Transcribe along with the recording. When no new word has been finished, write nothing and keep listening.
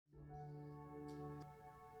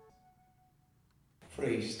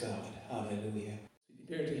Praise God. Hallelujah.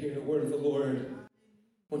 Prepare to hear the word of the Lord.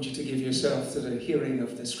 I want you to give yourself to the hearing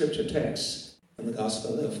of the scripture text from the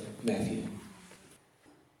Gospel of Matthew.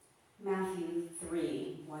 Matthew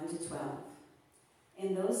 3, 1-12.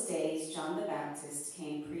 In those days, John the Baptist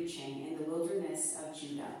came preaching in the wilderness of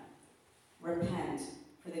Judah. Repent,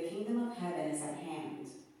 for the kingdom of heaven is at hand.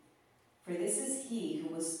 For this is he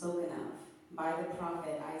who was spoken of by the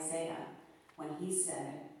prophet Isaiah, when he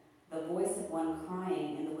said, the voice of one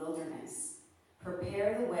crying in the wilderness,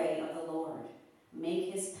 prepare the way of the Lord,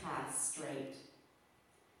 make his path straight.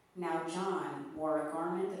 Now John wore a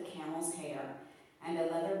garment of camel's hair and a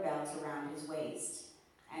leather belt around his waist,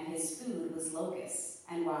 and his food was locusts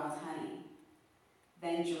and wild honey.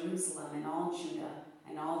 Then Jerusalem and all Judah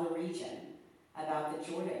and all the region about the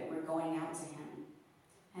Jordan were going out to him,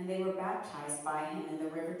 and they were baptized by him in the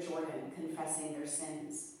river Jordan, confessing their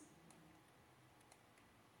sins.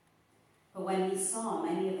 But when he saw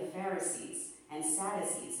many of the Pharisees and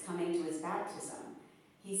Sadducees coming to his baptism,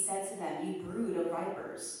 he said to them, you brood of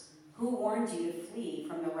vipers, who warned you to flee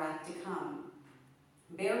from the wrath to come?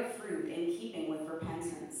 Bear fruit in keeping with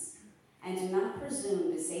repentance, and do not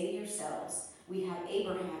presume to say to yourselves, we have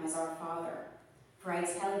Abraham as our father. For I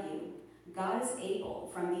tell you, God is able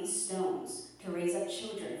from these stones to raise up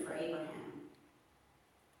children for Abraham.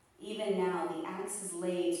 Even now the axe is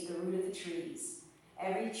laid to the root of the trees.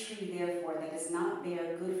 Every tree, therefore, that does not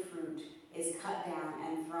bear good fruit is cut down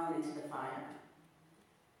and thrown into the fire.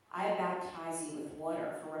 I baptize you with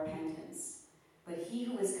water for repentance, but he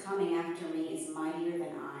who is coming after me is mightier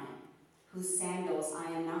than I, whose sandals I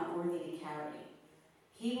am not worthy to carry.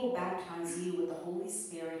 He will baptize you with the Holy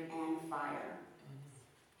Spirit and fire.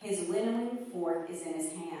 His winnowing fork is in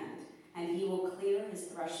his hand, and he will clear his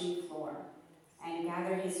threshing floor and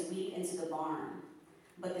gather his wheat into the barn.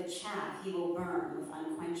 But the chaff he will burn with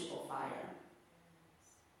unquenchable fire.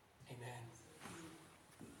 Amen.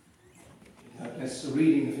 God bless the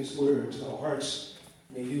reading of his word to our hearts.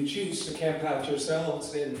 May you choose to camp out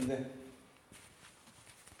yourselves in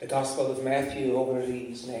the Gospel of Matthew over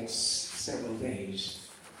these next several days.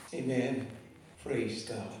 Amen. Praise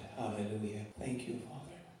God. Hallelujah. Thank you,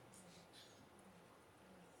 Father.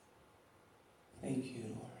 Thank you,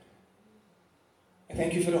 Lord. I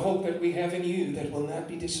thank you for the hope that we have in you that will not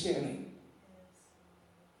be despairing.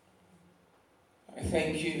 I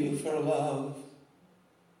thank you for a love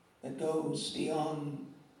that goes beyond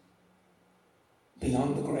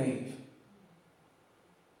the grave.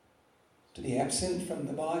 To the absent from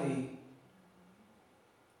the body,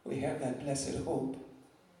 we have that blessed hope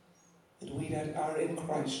that we that are in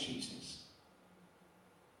Christ Jesus,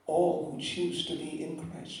 all who choose to be in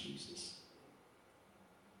Christ Jesus,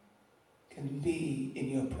 can be in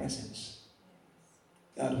your presence.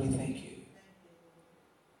 God, we thank you.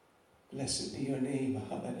 Blessed be your name.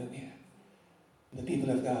 Hallelujah. The people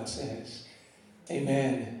of God says,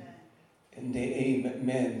 amen and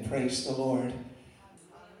amen. Praise the Lord.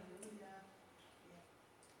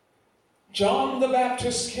 John the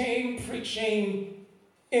Baptist came preaching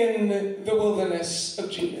in the wilderness of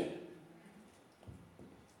Judah.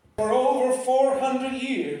 For over 400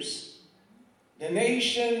 years, the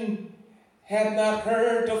nation had not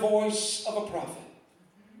heard the voice of a prophet.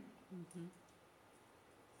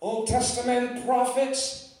 Old Testament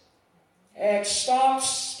prophets had stopped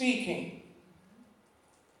speaking.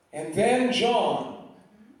 And then John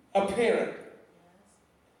appeared.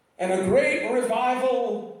 And a great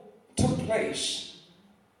revival took place.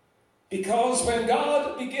 Because when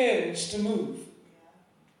God begins to move,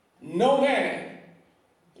 no man,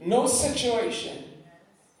 no situation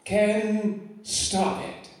can stop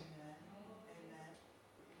it.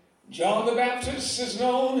 John the Baptist is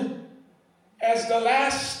known as the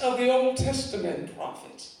last of the Old Testament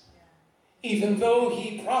prophets, even though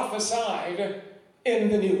he prophesied in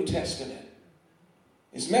the New Testament.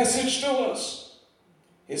 His message to us,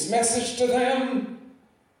 his message to them,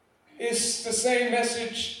 is the same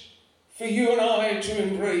message for you and I to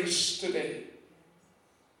embrace today.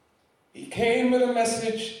 He came with a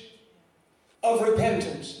message of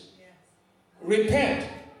repentance. Repent,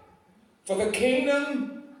 for the kingdom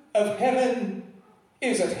of heaven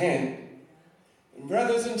is at hand. And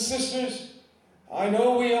brothers and sisters, I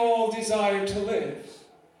know we all desire to live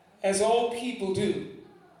as all people do,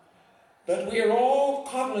 but we are all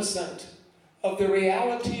cognizant of the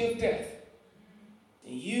reality of death.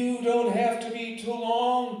 You don't have to be too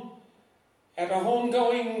long at a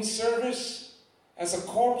homegoing service as a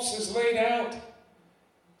corpse is laid out.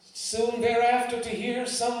 Soon thereafter to hear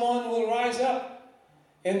someone will rise up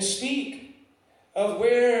and speak of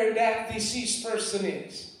where that deceased person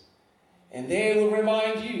is. And they will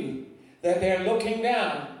remind you that they're looking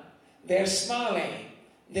down, they're smiling,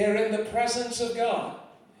 they're in the presence of God.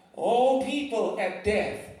 All people at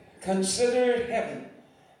death consider heaven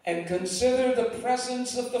and consider the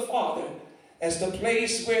presence of the Father as the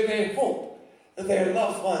place where they hope their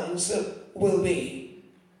loved ones will be.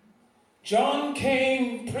 John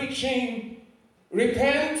came preaching,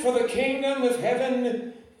 "Repent, for the kingdom of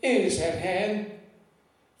heaven is at hand.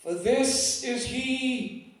 For this is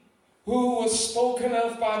he who was spoken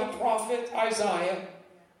of by the prophet Isaiah,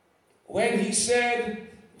 when he said,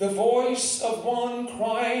 the voice of one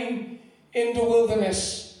crying in the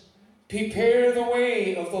wilderness, prepare the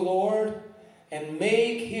way of the Lord, and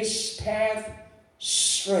make his path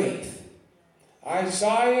straight."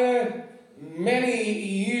 Isaiah, many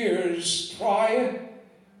years prior,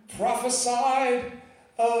 prophesied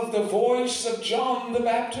of the voice of John the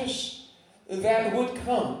Baptist that would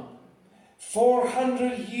come.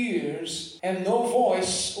 400 years and no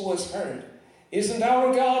voice was heard. Isn't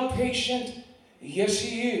our God patient? Yes,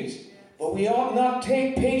 he is. But we ought not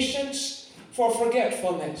take patience for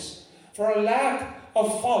forgetfulness, for a lack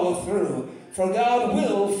of follow-through. For God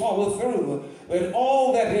will follow through with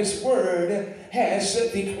all that his word has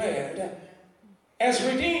declared. As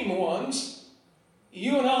redeemed ones,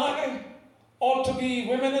 you and I ought to be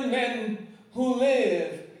women and men who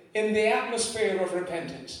live in the atmosphere of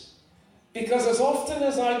repentance. Because as often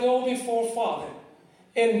as I go before Father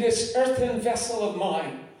in this earthen vessel of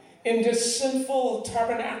mine, in this sinful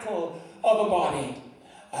tabernacle of a body,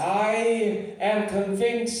 I am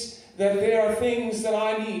convinced that there are things that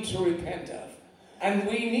I need to repent of. And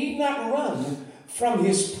we need not run from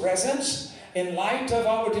his presence in light of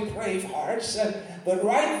our depraved hearts, but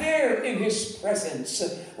right there in his presence,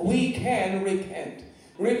 we can repent.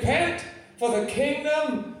 Repent, for the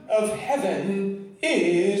kingdom of heaven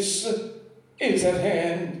is at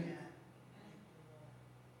hand.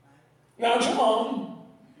 Now John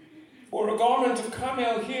wore a garment of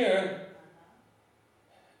camel here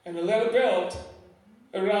and a leather belt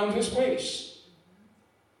around his waist.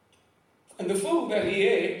 And the food that he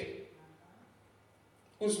ate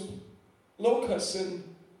was locusts and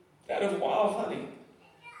that of wild honey.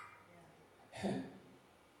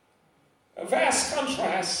 A vast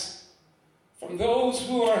contrast from those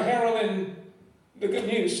who are heralding the good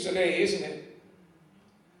news today, isn't it?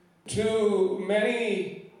 Too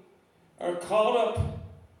many are caught up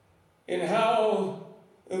in how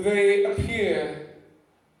they appear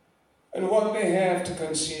and what they have to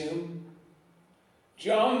consume.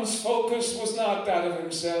 John's focus was not that of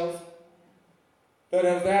himself, but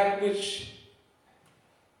of that which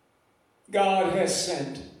God has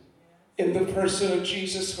sent in the person of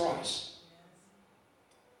Jesus Christ.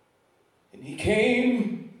 And he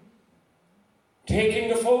came taking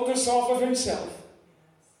the focus off of himself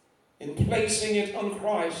and placing it on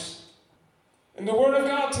Christ. And the Word of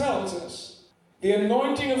God tells us the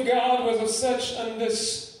anointing of God was of such on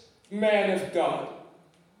this man of God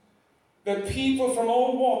that people from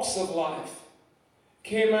all walks of life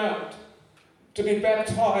came out to be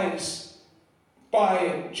baptized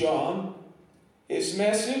by John. His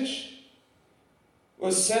message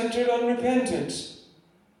was centered on repentance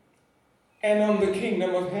and on the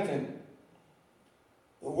kingdom of heaven.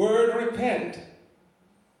 The word repent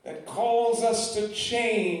that calls us to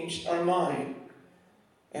change our mind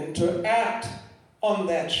and to act on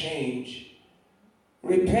that change.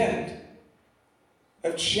 Repent,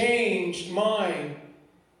 a changed mind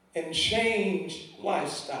and changed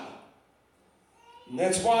lifestyle. And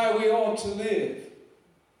that's why we ought to live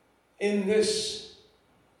in this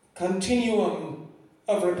continuum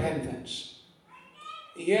of repentance.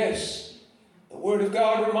 Yes, the Word of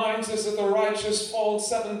God reminds us that the righteous falls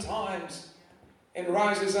 7 times and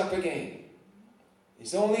rises up again.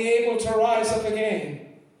 He's only able to rise up again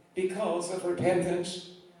because of repentance.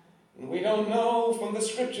 And we don't know from the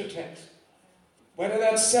scripture text whether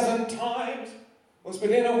that 7 times was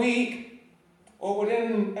within a week or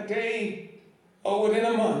within a day or within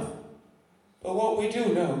a month. But what we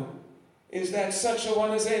do know is that such a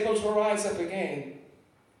one is able to rise up again.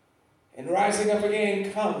 And rising up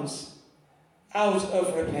again comes out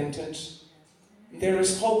of repentance. There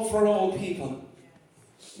is hope for all people.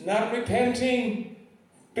 Not repenting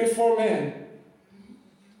before men,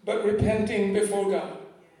 but repenting before God.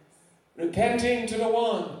 Repenting to the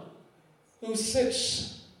one who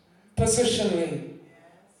sits positionally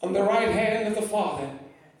on the right hand of the Father,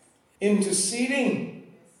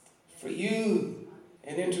 interceding for you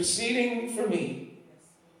and interceding for me.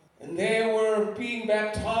 And they were being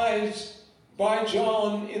baptized by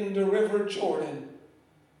John in the river Jordan,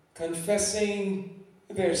 confessing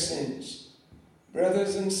their sins.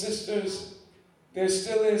 Brothers and sisters, there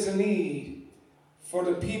still is a need for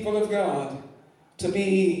the people of God to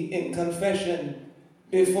be in confession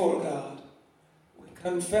before God. We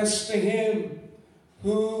confess to Him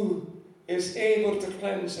who is able to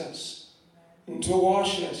cleanse us and to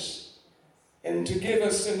wash us and to give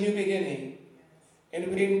us a new beginning.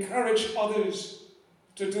 And we encourage others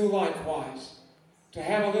to do likewise, to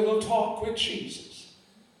have a little talk with Jesus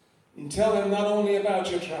and tell Him not only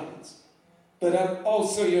about your troubles, but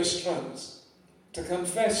also your struggles, to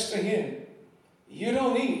confess to Him. You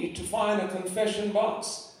don't need to find a confession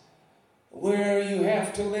box where you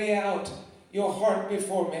have to lay out your heart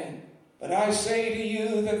before men. But I say to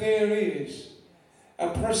you that there is a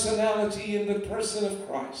personality in the person of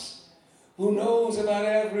Christ who knows about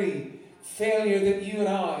every failure that you and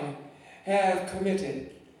I have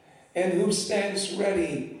committed, and who stands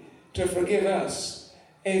ready to forgive us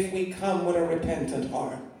if we come with a repentant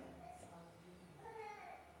heart.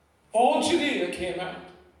 All Judea came out.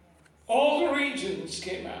 All the regions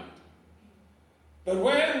came out. But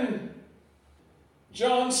when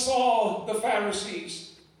John saw the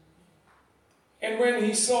Pharisees, and when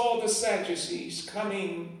he saw the Sadducees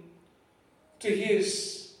coming to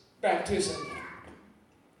his baptism,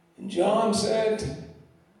 and John said,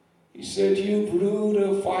 you brood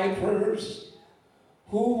of vipers,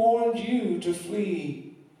 who warned you to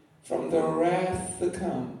flee from the wrath to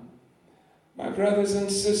come? My brothers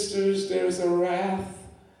and sisters, there's a wrath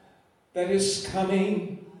that is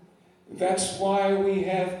coming. That's why we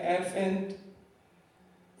have Advent,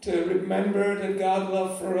 to remember that God's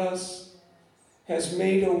love for us has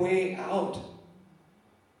made a way out.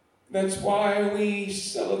 That's why we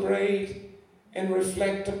celebrate and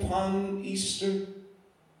reflect upon Easter,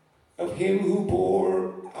 of Him who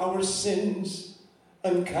bore our sins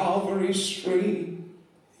on Calvary's tree.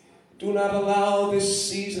 Do not allow this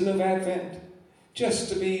season of Advent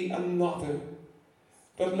just to be another,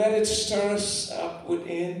 but let it stir us up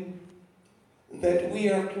within, that we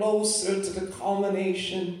are closer to the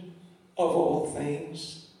culmination of all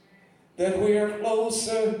things, that we are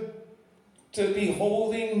closer to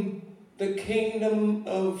beholding the kingdom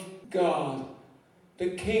of God, the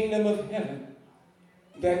kingdom of heaven,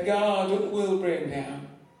 that God will bring down.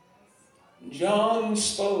 John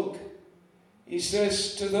spoke. He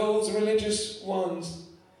says to those religious ones,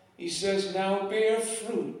 he says, now bear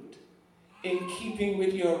fruit in keeping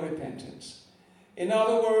with your repentance. In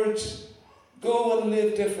other words, go and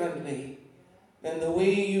live differently than the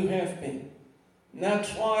way you have been. Not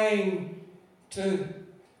trying to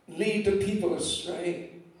lead the people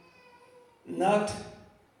astray. Not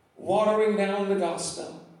watering down the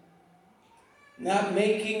gospel. Not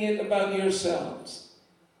making it about yourselves.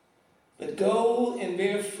 But go and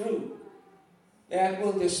bear fruit that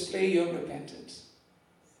will display your repentance.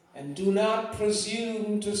 And do not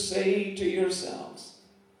presume to say to yourselves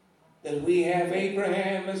that we have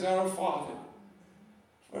Abraham as our father.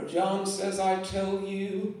 For John says, I tell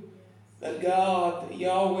you that God,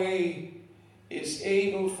 Yahweh, is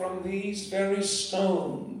able from these very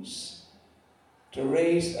stones to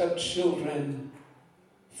raise up children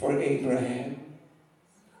for Abraham.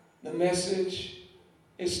 The message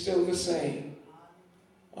is still the same.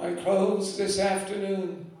 I close this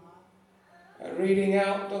afternoon by reading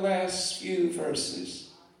out the last few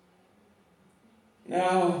verses.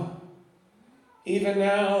 Now, even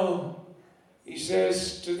now, he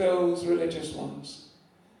says to those religious ones,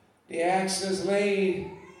 the axe is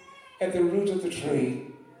laid at the root of the tree.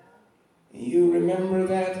 You remember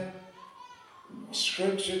that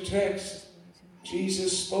scripture text?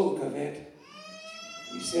 Jesus spoke of it.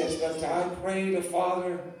 He says that I pray the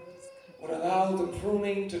Father would allow the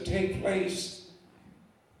pruning to take place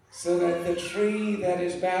so that the tree that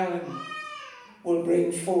is barren will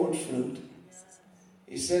bring forth fruit.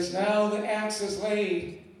 He says now the axe is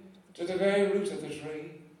laid to the very root of the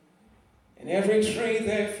tree. And every tree,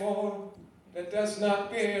 therefore, that does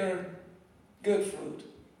not bear good fruit,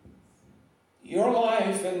 your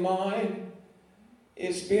life and mine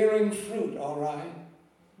is bearing fruit, all right?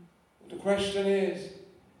 The question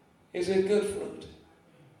is it good fruit?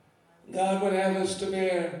 God would have us to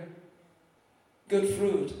bear good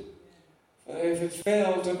fruit. But if it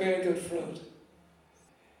failed to bear good fruit,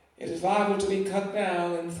 it is liable to be cut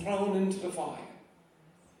down and thrown into the fire.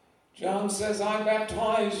 John says, I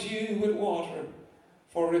baptize you with water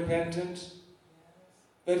for repentance,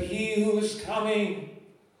 but he who is coming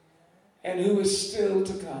and who is still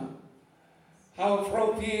to come. How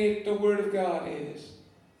appropriate the Word of God is.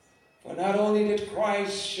 For not only did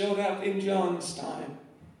Christ show up in John's time,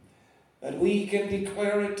 but we can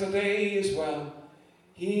declare it today as well.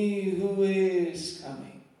 He who is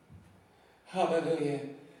coming. Hallelujah.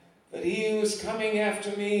 But he who is coming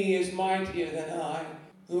after me is mightier than I,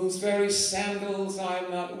 whose very sandals I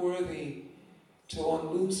am not worthy to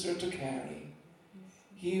unloose or to carry.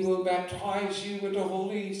 He will baptize you with the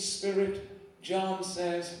Holy Spirit, John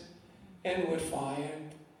says, and with fire.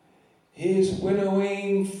 His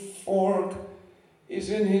winnowing fork is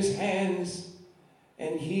in his hands,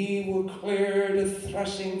 and he will clear the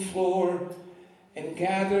threshing floor and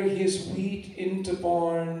gather his wheat into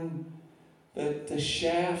barn, but the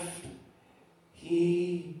shaft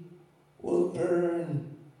he will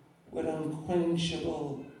burn with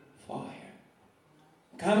unquenchable fire.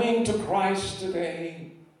 Coming to Christ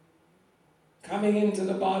today, coming into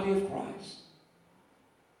the body of Christ,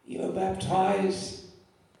 you are baptized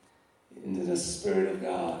into the Spirit of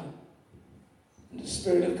God, and the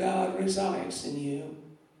Spirit of God resides in you.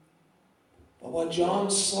 But what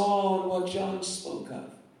John saw and what John spoke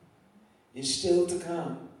of is still to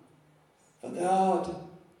come. For God,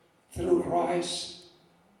 through Christ,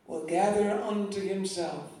 will gather unto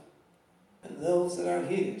himself and those that are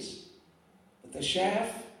his. But the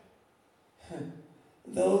chaff,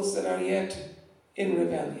 those that are yet in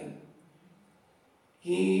rebellion,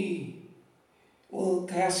 he will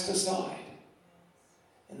cast aside,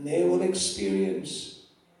 and they will experience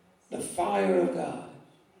the fire of God.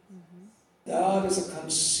 God is a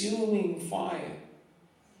consuming fire,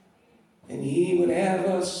 and he would have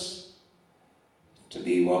us to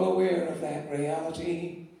be well aware of that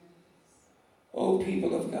reality. O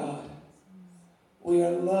people of God, we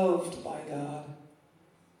are loved by God,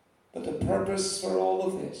 but the purpose for all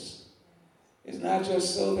of this is not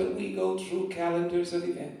just so that we go through calendars of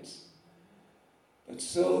events, but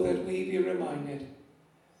so that we be reminded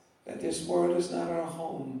that this world is not our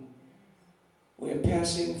home. We're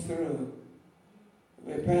passing through.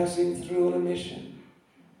 We're passing through on a mission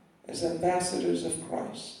as ambassadors of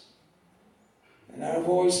Christ. And our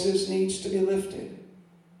voices needs to be lifted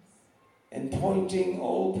and pointing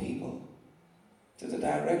all people to the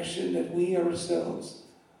direction that we ourselves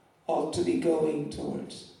ought to be going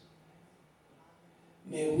towards.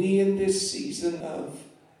 May we in this season of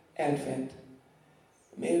Advent,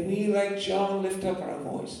 may we like John lift up our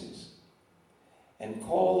voices and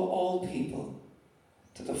call all people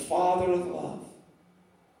to the Father of love,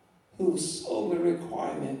 whose only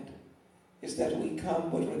requirement is that we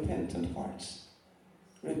come with repentant hearts.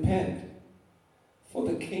 Repent, for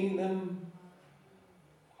the kingdom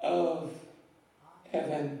of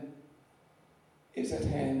heaven is at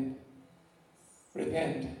hand.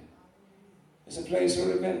 Repent. It's a place of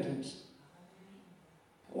repentance.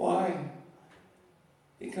 Why?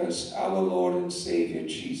 Because our Lord and Savior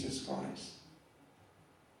Jesus Christ,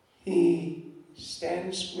 he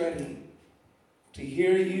stands ready to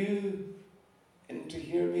hear you and to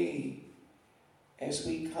hear me as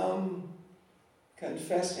we come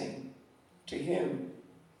confessing to him.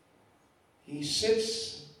 He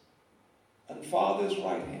sits on Father's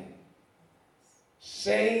right hand,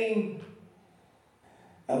 saying,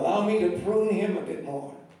 allow me to prune him a bit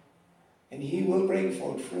more, and he will bring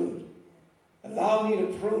forth fruit. Allow me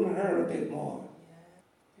to prune her a bit more,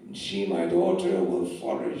 and she, my daughter, will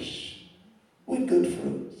flourish with good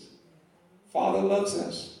fruits. Father loves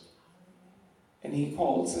us, and he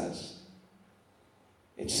calls us.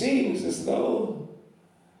 It seems as though,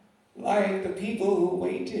 like the people who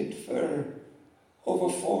waited for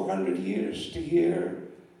over 400 years to hear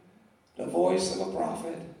the voice of a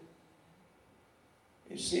prophet,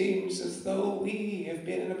 it seems as though we have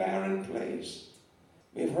been in a barren place.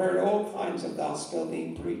 We've heard all kinds of gospel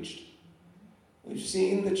being preached. We've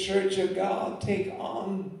seen the church of God take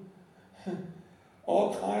on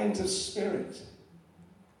all kinds of spirits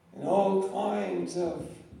and all kinds of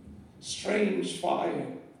strange fire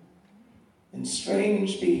and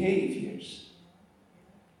strange behaviors.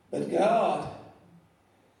 But God,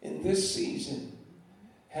 in this season,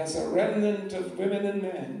 has a remnant of women and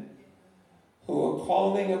men who are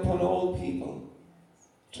calling upon all people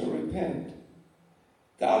to repent.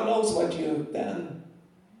 God knows what you have done.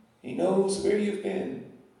 He knows where you've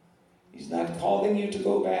been. He's not calling you to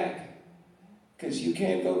go back, because you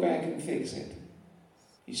can't go back and fix it.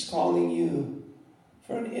 He's calling you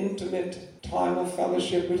for an intimate time of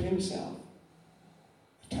fellowship with himself,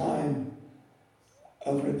 a time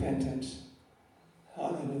of repentance.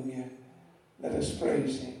 Hallelujah. Let us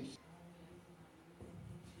praise him.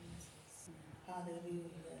 Hallelujah.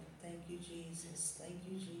 Thank you, Jesus. Thank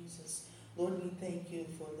you, Jesus. Lord, we thank you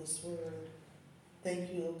for this word.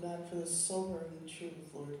 Thank you, oh God, for the sobering truth,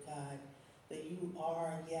 Lord God, that you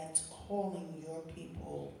are yet calling your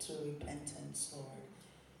people to repentance, Lord.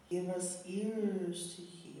 Give us ears to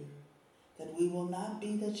hear, that we will not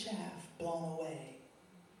be the chaff blown away,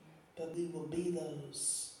 but we will be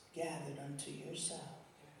those gathered unto yourself.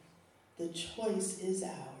 The choice is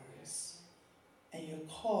ours, and your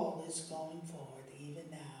call is going forward even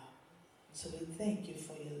now. So we thank you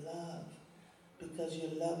for your love, because you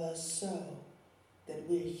love us so that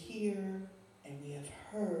we're here and we have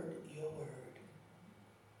heard your word,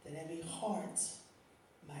 that every heart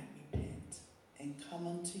might repent and come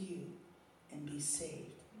unto you and be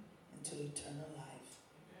saved into eternal life.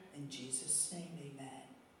 In Jesus' name, amen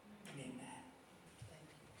and amen. Thank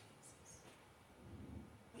you,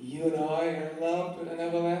 Jesus. You and I are loved with an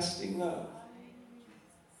everlasting love.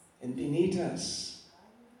 And beneath us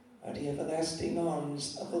are the everlasting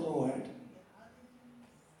arms of the Lord.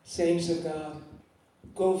 Saints of God,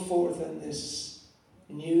 go forth in this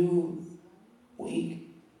new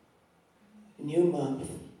week, new month,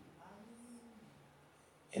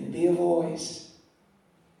 and be a voice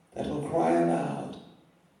that will cry aloud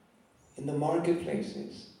in the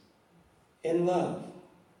marketplaces, in love,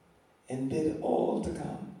 and bid all to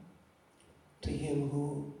come to him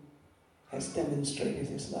who has demonstrated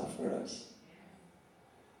his love for us.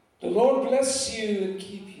 The Lord bless you and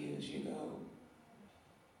keep you as you go.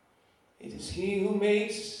 It is he who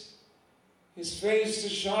makes his face to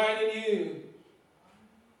shine in you.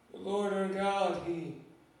 The Lord our God, he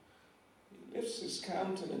lifts his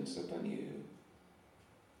countenance upon you,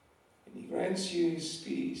 and he grants you his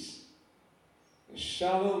peace, the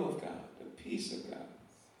shalom of God, the peace of God.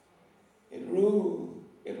 It rules,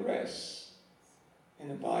 it rests,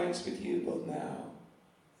 and abides with you both now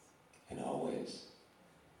and always.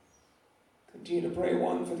 Continue to pray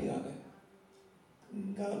one for the other.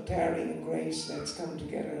 God tarry in grace, let's come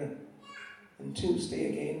together on Tuesday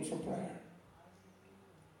again for prayer.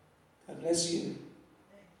 God bless you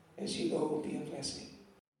as you go, be a blessing.